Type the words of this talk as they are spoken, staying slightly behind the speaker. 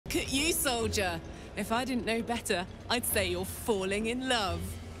Look at you, soldier. If I didn't know better, I'd say you're falling in love.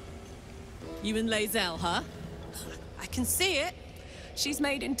 You and Lae'zel, huh? I can see it. She's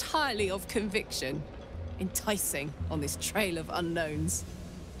made entirely of conviction. Enticing on this trail of unknowns.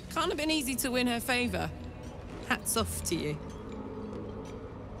 Can't have been easy to win her favor. Hats off to you.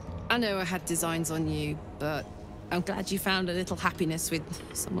 I know I had designs on you, but I'm glad you found a little happiness with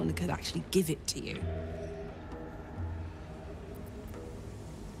someone who could actually give it to you.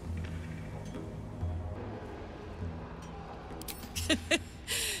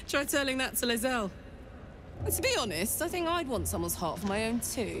 Try telling that to Lae'zel. To be honest, I think I'd want someone's heart for my own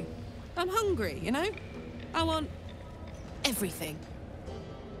too. I'm hungry, you know? I want everything.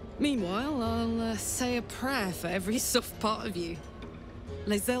 Meanwhile, I'll say a prayer for every soft part of you.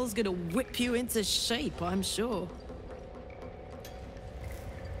 Lae'zel's gonna whip you into shape, I'm sure.